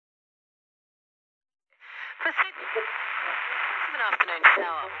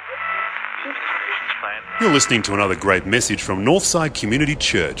You're listening to another great message from Northside Community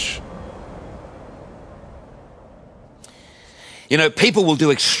Church. You know, people will do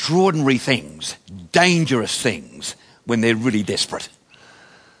extraordinary things, dangerous things, when they're really desperate.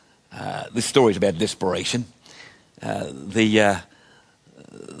 This story is about desperation. The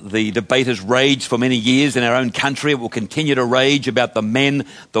debate has raged for many years in our own country. It will continue to rage about the men,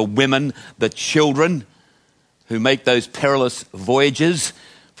 the women, the children who make those perilous voyages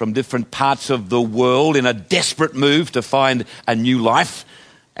from different parts of the world in a desperate move to find a new life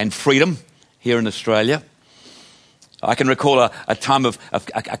and freedom here in Australia. I can recall a time of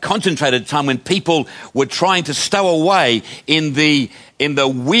a concentrated time when people were trying to stow away in the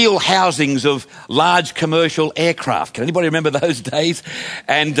wheel housings of large commercial aircraft. Can anybody remember those days?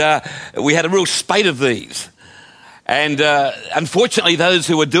 And we had a real spate of these. And unfortunately, those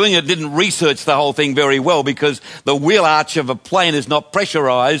who were doing it didn't research the whole thing very well, because the wheel arch of a plane is not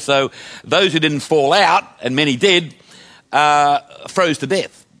pressurized. So those who didn't fall out, and many did, froze to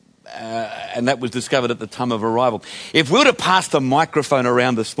death. And that was discovered at the time of arrival. If we were to pass the microphone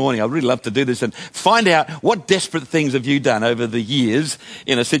around this morning, I'd really love to do this and find out what desperate things have you done over the years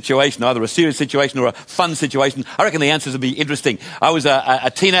in a situation, either a serious situation or a fun situation. I reckon the answers would be interesting. I was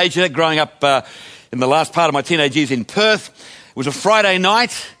a teenager growing up in the last part of my teenage years in Perth. It was a Friday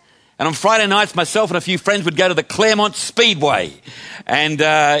night, and on Friday nights, myself and a few friends would go to the Claremont Speedway. And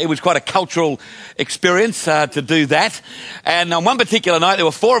it was quite a cultural experience to do that. And on one particular night, there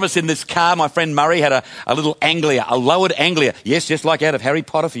were four of us in this car. My friend Murray had a little Anglia, a lowered Anglia. Yes, just like out of Harry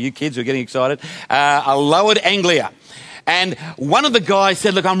Potter, for you kids who are getting excited. A lowered Anglia. And one of the guys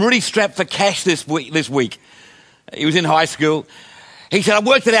said, "Look, I'm really strapped for cash this week." He was in high school. He said, "I've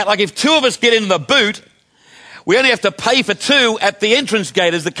worked it out. Like, if two of us get into the boot, we only have to pay for two at the entrance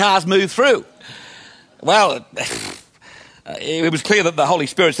gate as the cars move through." Well, it was clear that the Holy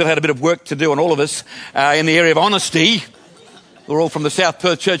Spirit still had a bit of work to do on all of us in the area of honesty. We're all from the South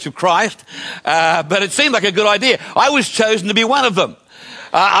Perth Church of Christ. But it seemed like a good idea. I was chosen to be one of them.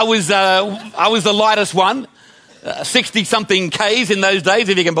 I was the lightest one, 60-something Ks in those days,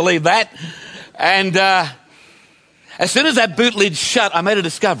 if you can believe that. And as soon as that boot lid shut, I made a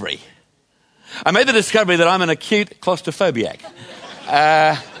discovery. I made the discovery that I'm an acute claustrophobiac.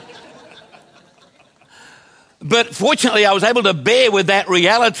 But fortunately, I was able to bear with that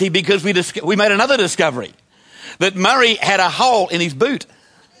reality, because we made another discovery, that Murray had a hole in his boot,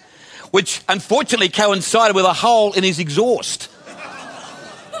 which unfortunately coincided with a hole in his exhaust.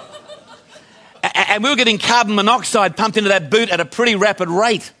 And we were getting carbon monoxide pumped into that boot at a pretty rapid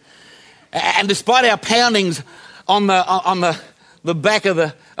rate. And despite our poundings on the back of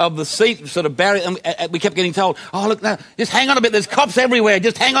the seat, sort of barrier, and we kept getting told, "Oh, look, no, just hang on a bit. There's cops everywhere.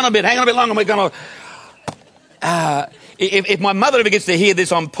 Just hang on a bit longer. We're going to..." If my mother ever gets to hear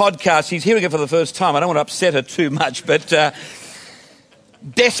this on podcast, she's hearing it for the first time. I don't want to upset her too much, but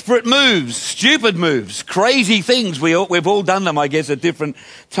desperate moves, stupid moves, crazy things. We've all done them, I guess, at different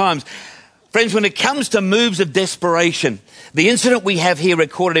times. Friends, when it comes to moves of desperation, the incident we have here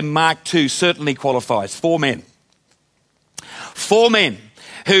recorded in Mark 2 certainly qualifies. Four men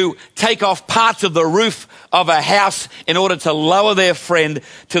who take off parts of the roof of a house in order to lower their friend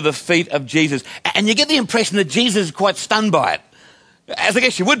to the feet of Jesus. And you get the impression that Jesus is quite stunned by it, as I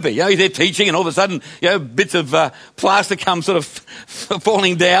guess you would be. You know, he's there teaching, and all of a sudden, bits of plaster come sort of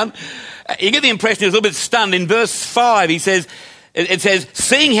falling down. You get the impression he's a little bit stunned. In verse 5, it says,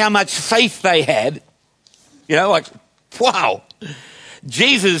 seeing how much faith they had, like, wow.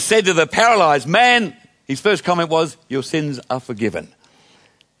 Jesus said to the paralyzed man, his first comment was, "Your sins are forgiven."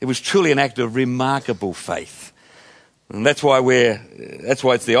 It was truly an act of remarkable faith. And that's why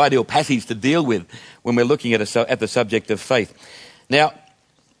it's the ideal passage to deal with when we're looking at the subject of faith. Now,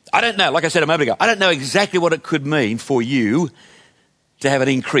 I don't know, like I said a moment ago, I don't know exactly what it could mean for you to have an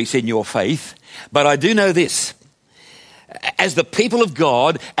increase in your faith, but I do know this. As the people of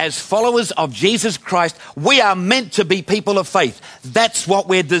God, as followers of Jesus Christ, we are meant to be people of faith. That's what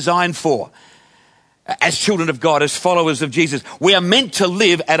we're designed for. As children of God, as followers of Jesus, we are meant to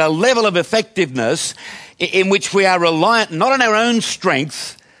live at a level of effectiveness in which we are reliant not on our own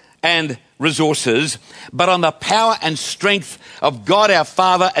strength and resources, but on the power and strength of God our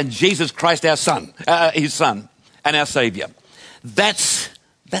Father and Jesus Christ our Son, His Son and our Saviour. That's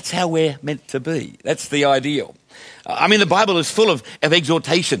how we're meant to be. That's the ideal. I mean, the Bible is full of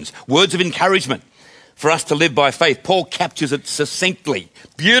exhortations, words of encouragement for us to live by faith. Paul captures it succinctly,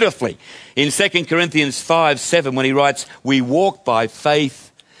 beautifully, in 2 Corinthians 5:7 when he writes, "We walk by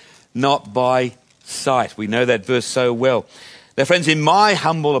faith, not by sight." We know that verse so well. Now, friends, in my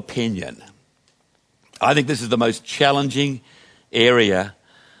humble opinion, I think this is the most challenging area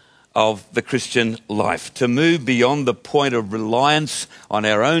of the Christian life, to move beyond the point of reliance on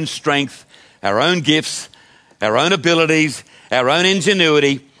our own strength, our own gifts, our own abilities, our own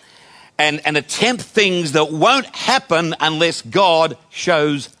ingenuity, and attempt things that won't happen unless God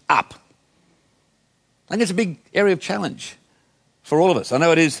shows up. I think it's a big area of challenge for all of us. I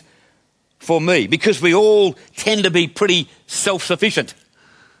know it is for me, because we all tend to be pretty self-sufficient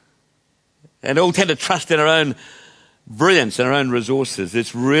and all tend to trust in our own brilliance and our own resources.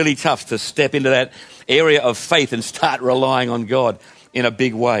 It's really tough to step into that area of faith and start relying on God in a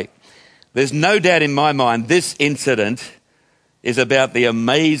big way. There's no doubt in my mind this incident is about the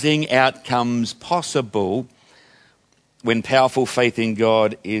amazing outcomes possible when powerful faith in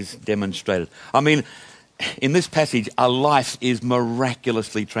God is demonstrated. I mean, in this passage, a life is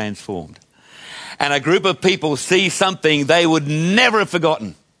miraculously transformed. And a group of people see something they would never have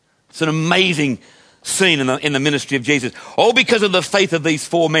forgotten. It's an amazing scene in the ministry of Jesus, all because of the faith of these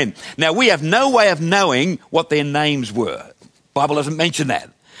four men. Now, we have no way of knowing what their names were. The Bible doesn't mention that.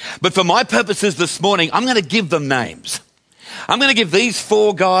 But for my purposes this morning, I'm going to give them names. I'm going to give these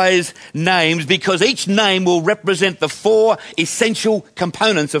four guys names because each name will represent the four essential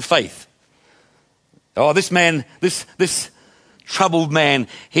components of faith. Oh, this man, this troubled man,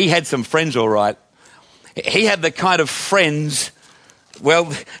 he had some friends, all right. He had the kind of friends,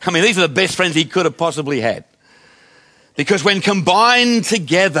 well, I mean, these are the best friends he could have possibly had. Because when combined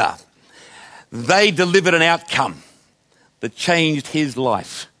together, they delivered an outcome that changed his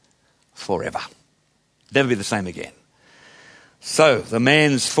life forever. Never be the same again. So, the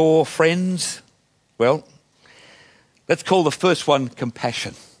man's four friends, well, let's call the first one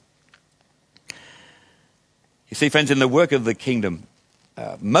compassion. You see, friends, in the work of the kingdom,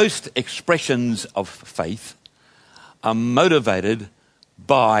 most expressions of faith are motivated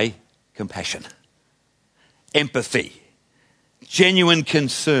by compassion, empathy, genuine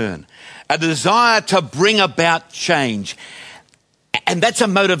concern, a desire to bring about change. And that's a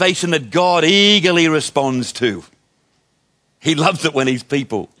motivation that God eagerly responds to. He loves it when his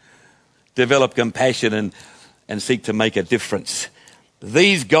people develop compassion and seek to make a difference.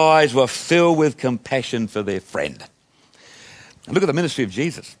 These guys were filled with compassion for their friend. And look at the ministry of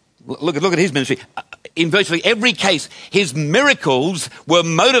Jesus. Look at his ministry. In virtually every case, his miracles were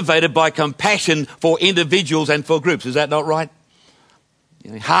motivated by compassion for individuals and for groups. Is that not right?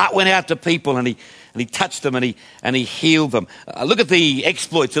 His heart went out to people and he touched them and he healed them. Look at the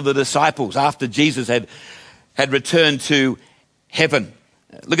exploits of the disciples after Jesus had returned to heaven.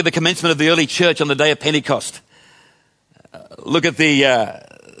 Look at the commencement of the early church on the day of Pentecost. Look at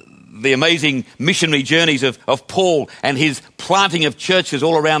the amazing missionary journeys of Paul and his planting of churches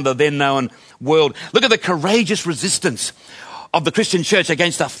all around the then known world. Look at the courageous resistance of the Christian church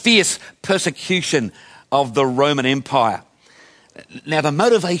against the fierce persecution of the Roman Empire. Now, the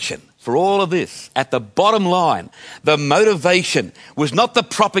motivation for all of this, at the bottom line, the motivation was not the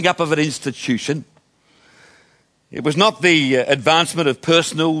propping up of an institution. It was not the advancement of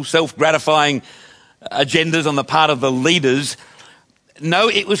personal, self-gratifying agendas on the part of the leaders. No,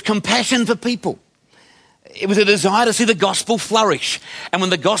 it was compassion for people. It was a desire to see the gospel flourish. And when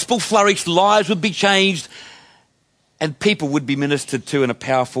the gospel flourished, lives would be changed and people would be ministered to in a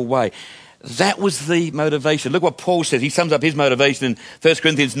powerful way. That was the motivation. Look what Paul says. He sums up his motivation in 1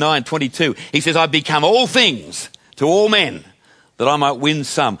 Corinthians 9:22. He says, I've become all things to all men that I might win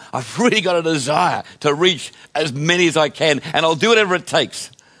some. I've really got a desire to reach as many as I can, and I'll do whatever it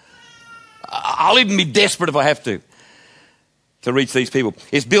takes. I'll even be desperate if I have to reach these people.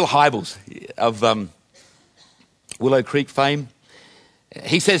 It's Bill Hybels of Willow Creek fame.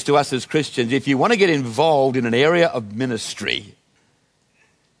 He says to us as Christians, if you want to get involved in an area of ministry,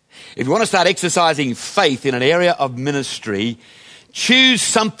 if you want to start exercising faith in an area of ministry, choose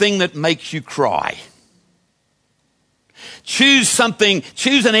something that makes you cry. Choose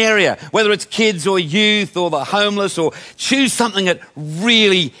an area, whether it's kids or youth or the homeless, or choose something that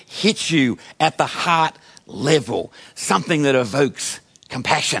really hits you at the heart level, something that evokes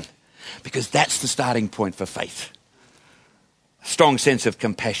compassion, because that's the starting point for faith. A strong sense of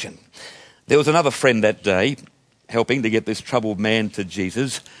compassion. There was another friend that day helping to get this troubled man to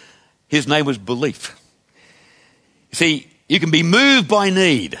Jesus. His name was belief. See, you can be moved by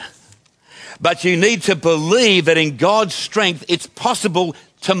need, but you need to believe that in God's strength, it's possible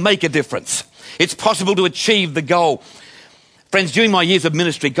to make a difference. It's possible to achieve the goal. Friends, during my years of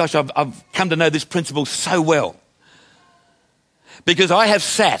ministry, gosh, I've come to know this principle so well. Because I have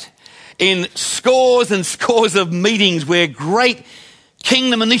sat in scores and scores of meetings where great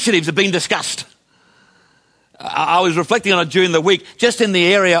kingdom initiatives have been discussed. I was reflecting on it during the week, just in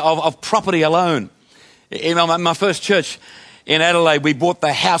the area of property alone. In my first church in Adelaide, we bought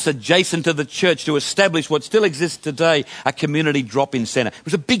the house adjacent to the church to establish what still exists today, a community drop-in centre. It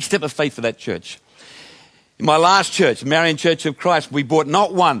was a big step of faith for that church. In my last church, Marian Church of Christ, we bought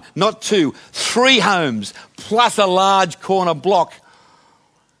not one, not two, 3 homes, plus a large corner block.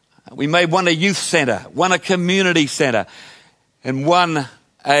 We made one a youth centre, one a community centre, and one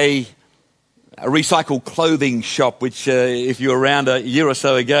a recycled clothing shop, which if you were around a year or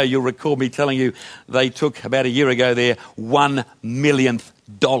so ago, you'll recall me telling you they took about a year ago there $1 millionth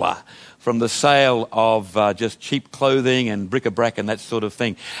from the sale of just cheap clothing and bric-a-brac and that sort of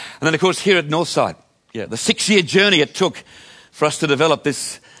thing. And then, of course, here at Northside, the 6-year journey it took for us to develop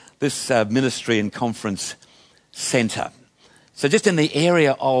this ministry and conference centre. So just in the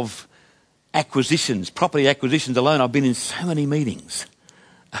area of acquisitions, property acquisitions alone, I've been in so many meetings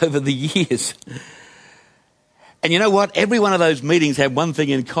over the years. And you know what? Every one of those meetings had one thing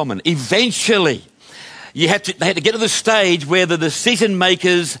in common. Eventually, they had to get to the stage where the decision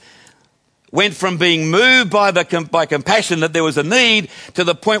makers went from being moved by compassion that there was a need to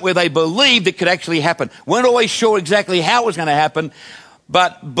the point where they believed it could actually happen. Weren't always sure exactly how it was going to happen,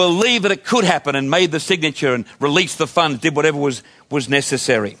 but believed that it could happen and made the signature and released the funds, did whatever was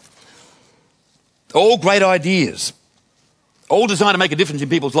necessary. All great ideas, all designed to make a difference in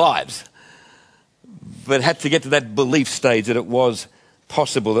people's lives, but had to get to that belief stage that it was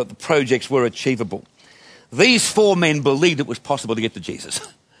possible, that the projects were achievable. These 4 men believed it was possible to get to Jesus.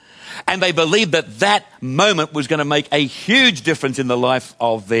 And they believed that that moment was going to make a huge difference in the life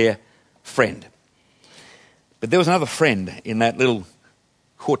of their friend. But there was another friend in that little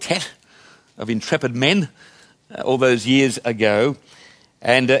quartet of intrepid men all those years ago.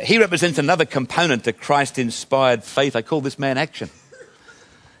 And he represents another component to Christ-inspired faith. I call this man action.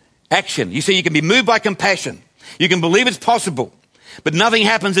 Action. You see, you can be moved by compassion. You can believe it's possible. But nothing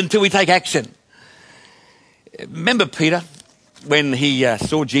happens until we take action. Remember Peter, when he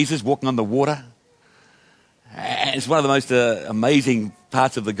saw Jesus walking on the water? And it's one of the most amazing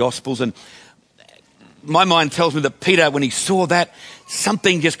parts of the Gospels. And my mind tells me that Peter, when he saw that,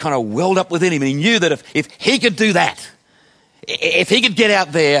 something just kind of welled up within him. And he knew that if he could do that, if he could get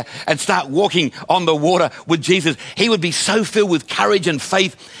out there and start walking on the water with Jesus, he would be so filled with courage and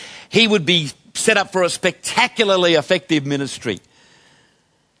faith. He would be set up for a spectacularly effective ministry.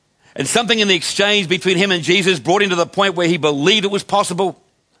 And something in the exchange between him and Jesus brought him to the point where he believed it was possible.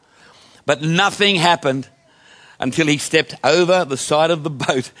 But nothing happened until he stepped over the side of the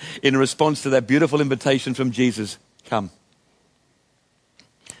boat in response to that beautiful invitation from Jesus. Come.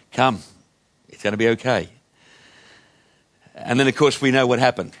 Come. It's going to be okay. And then, of course, we know what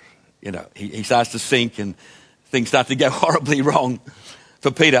happened. You know, he starts to sink and things start to go horribly wrong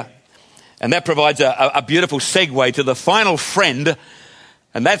for Peter. And that provides a beautiful segue to the final friend,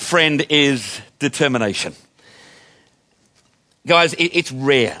 and that friend is determination. Guys, it's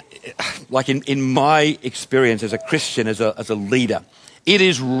rare. Like in my experience as a Christian, as a leader, it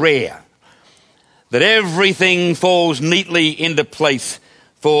is rare that everything falls neatly into place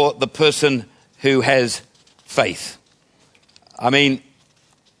for the person who has faith. I mean,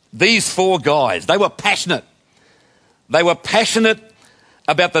 these 4 guys, they were passionate. They were passionate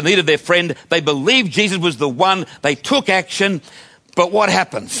about the need of their friend. They believed Jesus was the one. They took action. But what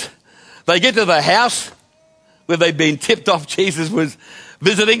happens? They get to the house where they'd been tipped off Jesus was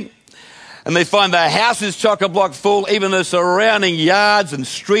visiting, and they find the house is chock-a-block full, even the surrounding yards and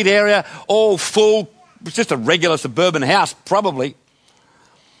street area, all full. It's just a regular suburban house, probably.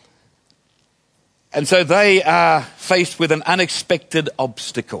 And so they are faced with an unexpected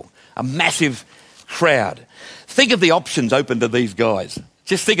obstacle, a massive crowd. Think of the options open to these guys.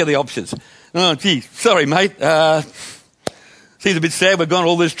 Just think of the options. Oh, gee, sorry, mate. Seems a bit sad we've gone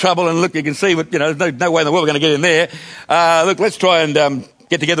all this trouble, and look, you can see, there's no way in the world we're going to get in there. Look, let's try and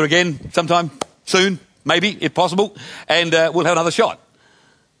get together again sometime soon, maybe, if possible, and we'll have another shot.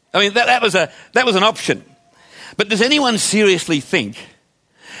 I mean, that was an option. But does anyone seriously think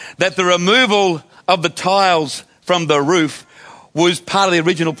that the removal of the tiles from the roof was part of the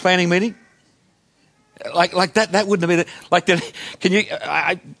original planning meeting? Like that wouldn't have been it. Like, can you?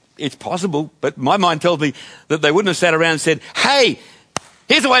 It's possible, but my mind tells me that they wouldn't have sat around and said, "Hey,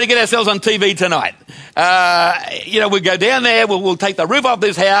 here's a way to get ourselves on TV tonight. We'll go down there. We'll take the roof off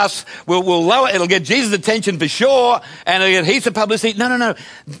this house. We'll lower it. It'll get Jesus' attention for sure, and it'll get heaps of publicity." No.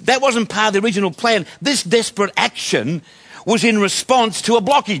 That wasn't part of the original plan. This desperate action was in response to a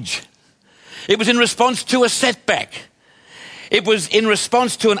blockage. It was in response to a setback. It was in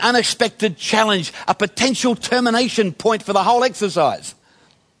response to an unexpected challenge, a potential termination point for the whole exercise.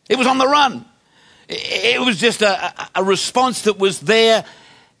 It was on the run. It was just a response that was there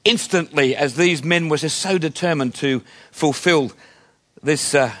instantly as these men were just so determined to fulfill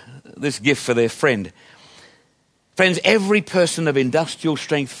this gift for their friend. Friends, every person of industrial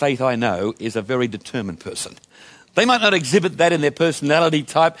strength faith I know is a very determined person. They might not exhibit that in their personality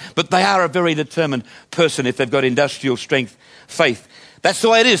type, but they are a very determined person if they've got industrial strength faith. That's the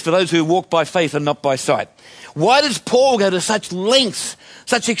way it is for those who walk by faith and not by sight. Why does Paul go to such lengths,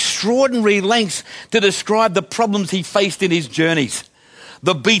 such extraordinary lengths, to describe the problems he faced in his journeys?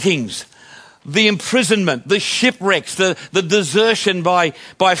 The beatings, the imprisonment, the shipwrecks, the desertion by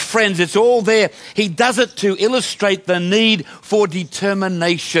friends. It's all there. He does it to illustrate the need for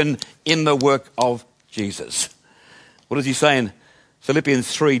determination in the work of Jesus. What does he say in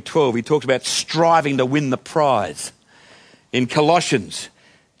Philippians 3:12? He talks about striving to win the prize. In Colossians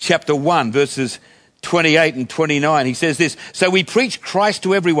chapter 1, verses 28 and 29, he says this, "So we preach Christ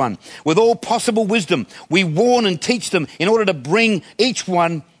to everyone with all possible wisdom. We warn and teach them in order to bring each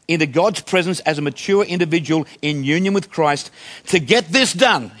one into God's presence as a mature individual in union with Christ. To get this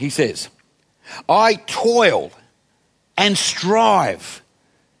done," he says, "I toil and strive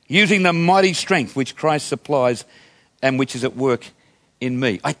using the mighty strength which Christ supplies and which is at work in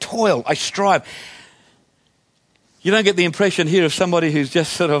me." I toil, I strive. You don't get the impression here of somebody who's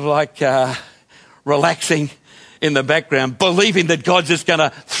just sort of like relaxing in the background, believing that God's just going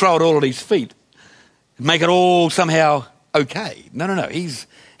to throw it all at his feet, make it all somehow okay. No. He's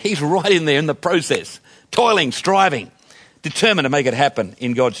right in there in the process, toiling, striving, determined to make it happen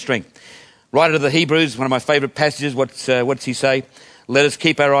in God's strength. Writer of the Hebrews, one of my favourite passages, what's he say? "Let us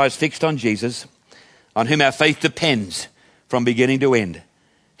keep our eyes fixed on Jesus, on whom our faith depends from beginning to end.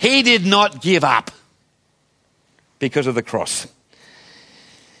 He did not give up because of the cross."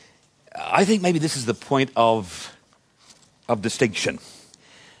 I think maybe this is the point of distinction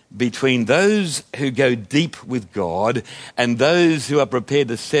between those who go deep with God and those who are prepared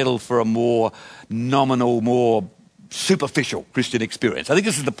to settle for a more nominal, more superficial Christian experience. I think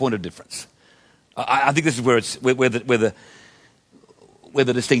this is the point of difference. I think this is where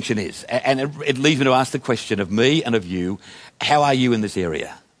the distinction is. And it leads me to ask the question of me and of you, how are you in this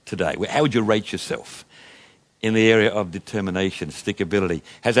area today? How would you rate yourself in the area of determination, stickability?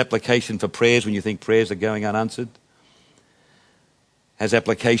 Has application for prayers when you think prayers are going unanswered? Has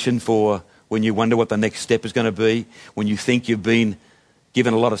application for when you wonder what the next step is going to be, when you think you've been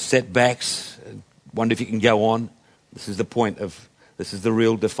given a lot of setbacks, wonder if you can go on? This is the point of, this is the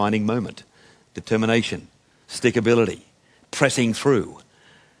real defining moment. Determination, stickability, pressing through.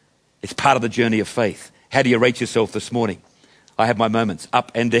 It's part of the journey of faith. How do you rate yourself this morning? I have my moments,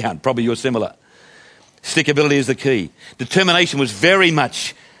 up and down. Probably you're similar. Stickability is the key. Determination was very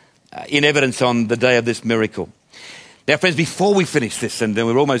much in evidence on the day of this miracle. Now, friends, before we finish this, and then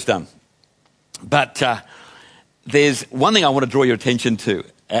we're almost done, but there's one thing I want to draw your attention to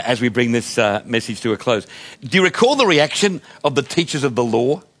as we bring this message to a close. Do you recall the reaction of the teachers of the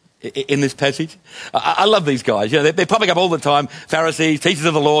law in this passage? I love these guys. You know, they're popping up all the time. Pharisees, teachers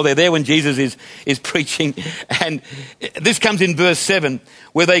of the law, they're there when Jesus is preaching. And this comes in verse 7,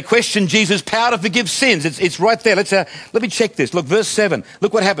 where they question Jesus' power to forgive sins. It's right there. Let me check this. Look, verse 7.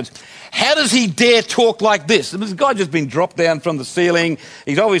 Look what happens. How does he dare talk like this? This guy's just been dropped down from the ceiling.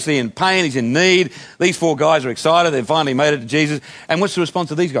 He's obviously in pain. He's in need. These four guys are excited. They've finally made it to Jesus. And what's the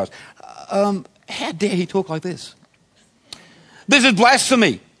response of these guys? How dare he talk like this? This is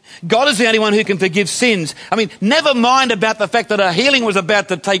blasphemy. God is the only one who can forgive sins. I mean, never mind about the fact that a healing was about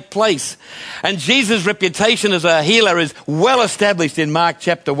to take place. And Jesus' reputation as a healer is well established in Mark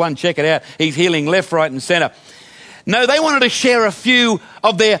chapter 1. Check it out. He's healing left, right and centre. No, they wanted to share a few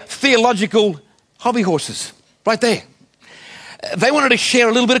of their theological hobby horses right there. They wanted to share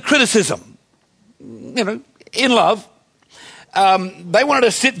a little bit of criticism, in love. They wanted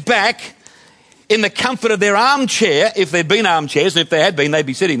to sit back in the comfort of their armchair, if there'd been armchairs, and if there had been, they'd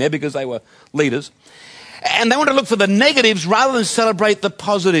be sitting there because they were leaders. And they wanted to look for the negatives rather than celebrate the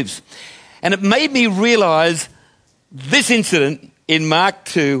positives. And it made me realise this incident in Mark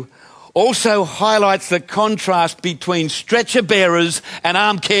 2 also highlights the contrast between stretcher bearers and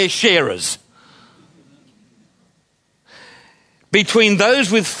armchair sharers. Between those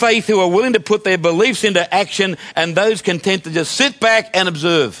with faith who are willing to put their beliefs into action and those content to just sit back and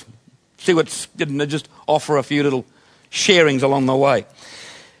observe. See what's, just offer a few little sharings along the way.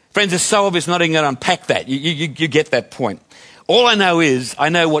 Friends, it's so obvious not even going to unpack that. You get that point. All I know is, I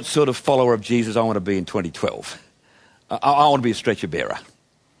know what sort of follower of Jesus I want to be in 2012. I want to be a stretcher bearer.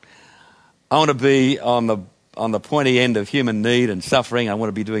 I want to be on the pointy end of human need and suffering. I want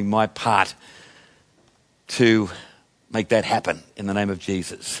to be doing my part to make that happen in the name of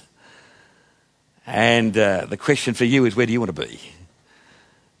Jesus. And the question for you is, where do you want to be?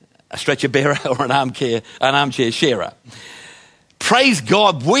 a stretcher bearer or an armchair sharer. Praise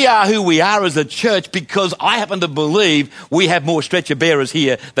God, we are who we are as a church because I happen to believe we have more stretcher bearers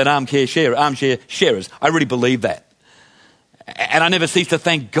here than armchair sharers. I really believe that. And I never cease to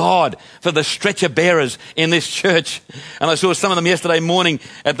thank God for the stretcher bearers in this church. And I saw some of them yesterday morning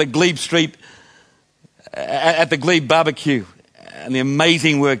at the Glebe Street, at the Glebe barbecue. And the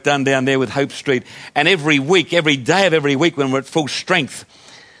amazing work done down there with Hope Street. And every week, every day of every week when we're at full strength,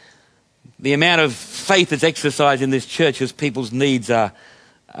 the amount of faith that's exercised in this church as people's needs are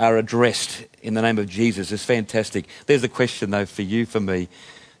addressed in the name of Jesus is fantastic. There's a question though for you, for me.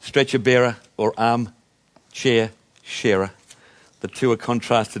 Stretcher bearer or armchair sharer? The two are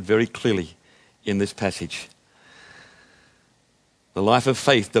contrasted very clearly in this passage. The life of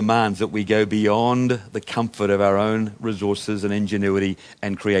faith demands that we go beyond the comfort of our own resources and ingenuity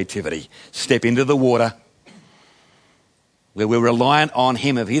and creativity. Step into the water where we're reliant on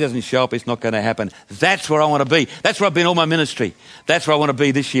him. If he doesn't show up, it's not going to happen. That's where I want to be. That's where I've been all my ministry. That's where I want to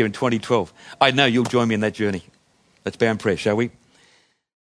be this year in 2012. I know you'll join me in that journey. Let's bow in prayer, shall we?